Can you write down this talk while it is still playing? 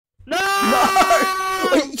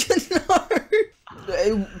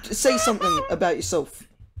say something about yourself.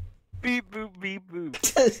 Beep boop beep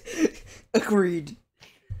boop. Agreed.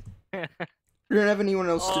 We don't have anyone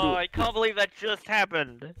else to do Oh, it. I can't believe that just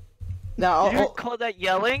happened. Now, Did you call that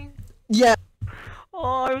yelling? yeah.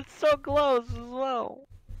 Oh, I was so close as well.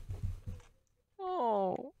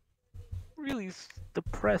 Oh, really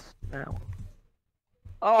depressed now.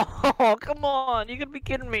 Oh, come on! You could be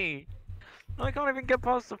kidding me. I can't even get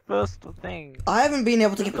past the first thing. I haven't been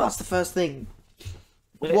able to get past the first thing.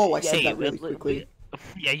 Whoa, I said that really quickly.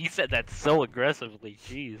 Yeah, you said that so aggressively.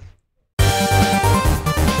 Jeez.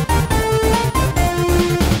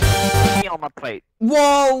 On my plate.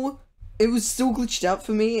 Whoa! It was still glitched out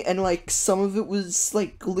for me, and like some of it was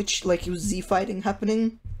like glitched, like it was Z fighting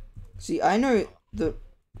happening. See, I know the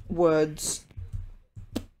words.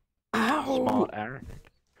 Ow! Smart Aaron.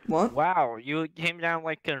 What? Wow, you came down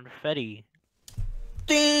like confetti.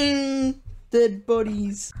 Ding! Dead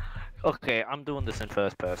bodies. Okay, I'm doing this in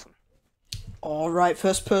first person. Alright,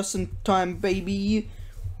 first person time, baby.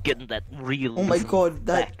 Getting that real. Oh my god,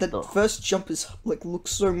 that though. first jump is like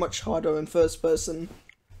looks so much harder in first person.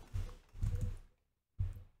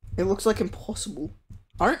 It looks like impossible.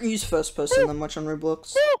 I don't use first person that much on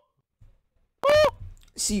Roblox.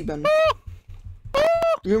 See you, Ben.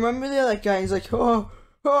 You remember there that guy? He's like, oh.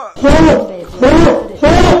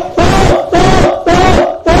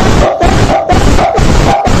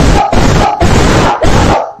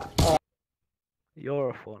 You're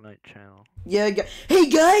a Fortnite channel. Yeah, hey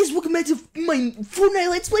guys, welcome back to my Fortnite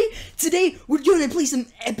Let's Play. Today, we're gonna play some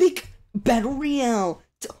epic Battle Royale.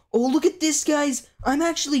 Oh, look at this, guys. I'm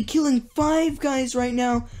actually killing 5 guys right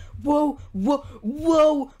now. Whoa, whoa,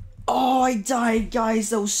 whoa. Oh, I died, guys.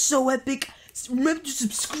 That was so epic. Remember to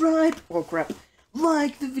subscribe. Oh, crap.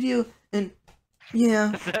 Like the video, and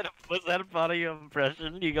yeah. Was that a part of your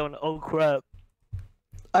impression? You going, oh crap.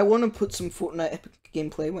 I want to put some Fortnite epic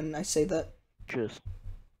gameplay when I say that. Just.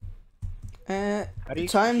 How do you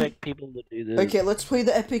expect people to do this? Okay, let's play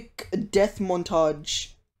the epic death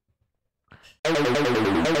montage.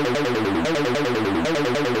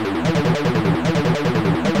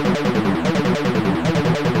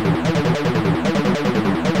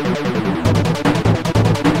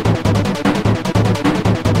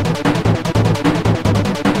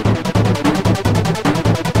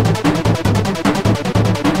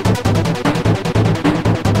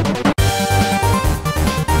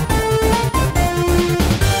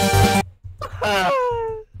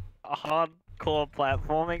 Hardcore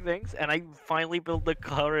platforming things, and I finally built the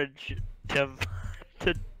courage to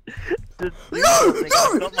no!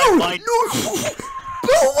 Oh my god!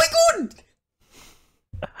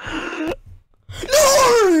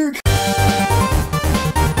 No!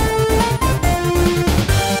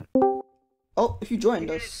 Oh, if you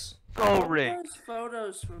joined us. So rigged. Those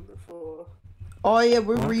photos from before. Oh yeah,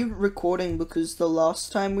 we're re-recording because the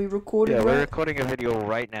last time we recorded. Yeah, we're recording a video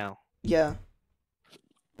right now. Yeah.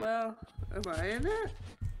 Well, am I in it?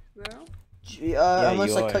 No?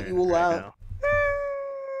 Unless I cut you all out.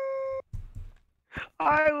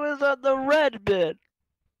 I was at the red bit.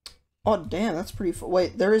 Oh damn, that's pretty.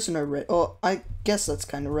 Wait, there is no red. Oh, I guess that's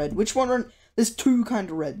kind of red. Which one are? There's 2 kind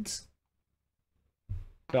of reds.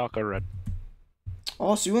 Darker red.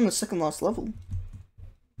 Oh, so you're on the second last level.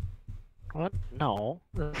 What? No,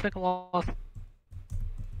 the second last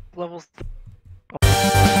level's.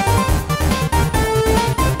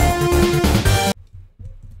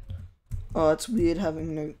 Oh, it's weird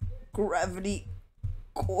having no gravity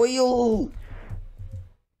coil.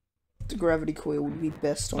 The gravity coil would be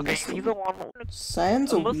best on this. Either one.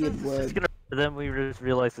 Science a weird word. Then we just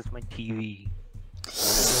realized it's my TV.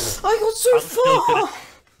 I got so far!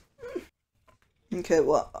 Okay,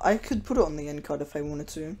 well, I could put it on the end card if I wanted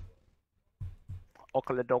to.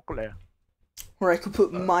 Okle. Or I could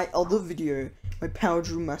put my other video, my Power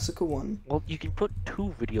Drill Massacre one. Well, you can put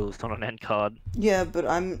 2 videos on an end card. Yeah, but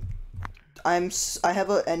I have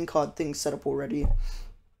an end card thing set up already.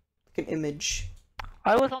 Like an image.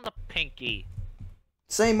 I was on the pinky.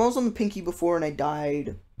 Same, I was on the pinky before and I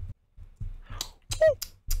died.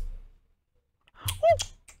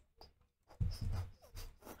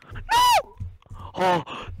 No! Oh,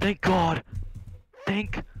 thank God.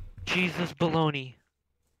 Thank Jesus baloney.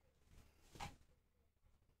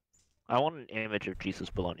 I want an image of Jesus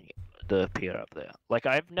baloney to appear up there. Like,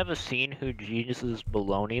 I've never seen who Jesus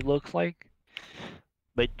baloney looks like.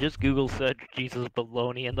 But just Google search Jesus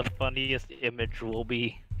baloney and the funniest image will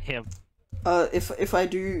be him. If I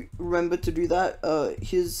do remember to do that,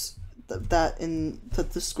 here's that in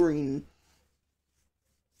the screen.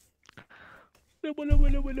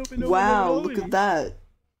 Wow, look at that.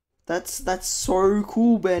 That's so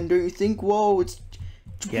cool, Ben, don't you think? Whoa, it's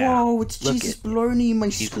Yeah, Whoa, it's look Jesus at Baloney in my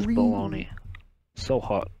Jesus screen. baloney. So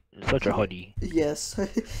hot. Such a hottie. Yes.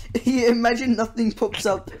 Yeah, imagine nothing pops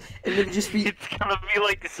up and it would just be. It's gonna be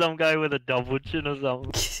like some guy with a double chin or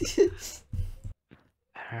something.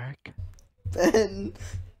 Eric. Ben.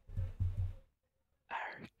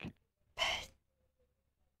 Eric.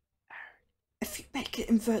 If you make it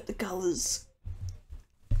invert the colors.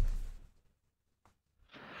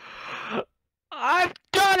 I've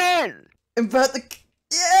done it! Invert the.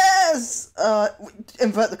 Yes!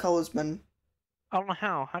 Invert the colors, man. I don't know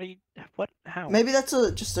how. How do you. What? How? Maybe that's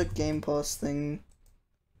just a Game Pass thing.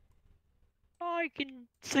 I can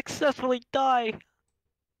successfully die.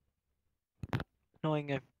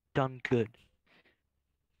 Knowing I've done good.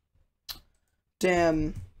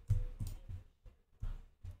 Damn.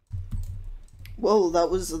 Well, that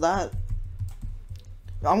was that.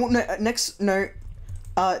 I want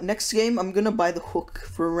next game. I'm gonna buy the hook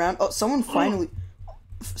for a round. Oh, someone finally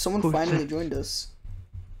joined us.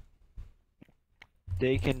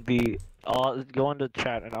 They can be. Go into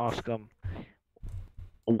chat and ask them.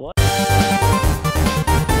 What?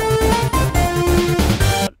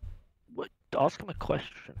 What? Ask them a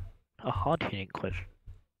question. A hard-hitting question.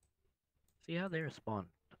 See how they respond.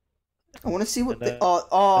 I want to see what And, they.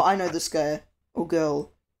 Oh, I know this guy or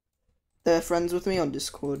girl. They're friends with me on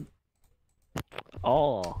Discord.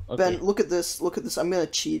 Oh, okay. Ben, look at this. Look at this. I'm gonna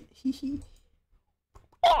cheat. Hee.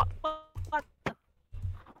 What?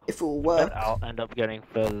 If it will But work. I'll end up getting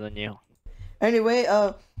further than you. Anyway,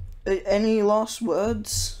 any last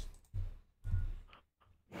words?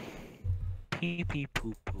 Pee pee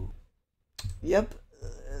poo poo. Yep.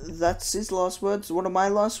 That's his last words. What are my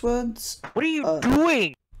last words? What are you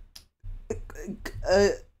doing?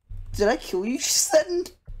 Did I kill you just then?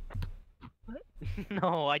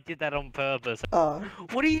 No, I did that on purpose.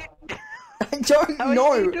 What are you? I don't How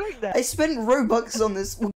know. are you doing that? I spent Robux on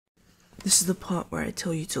this. This is the part where I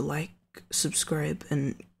tell you to like, subscribe,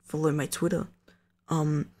 and follow my Twitter.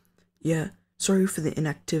 Yeah. Sorry for the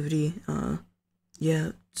inactivity.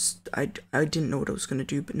 Yeah. I didn't know what I was gonna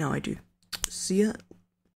do, but now I do. See ya.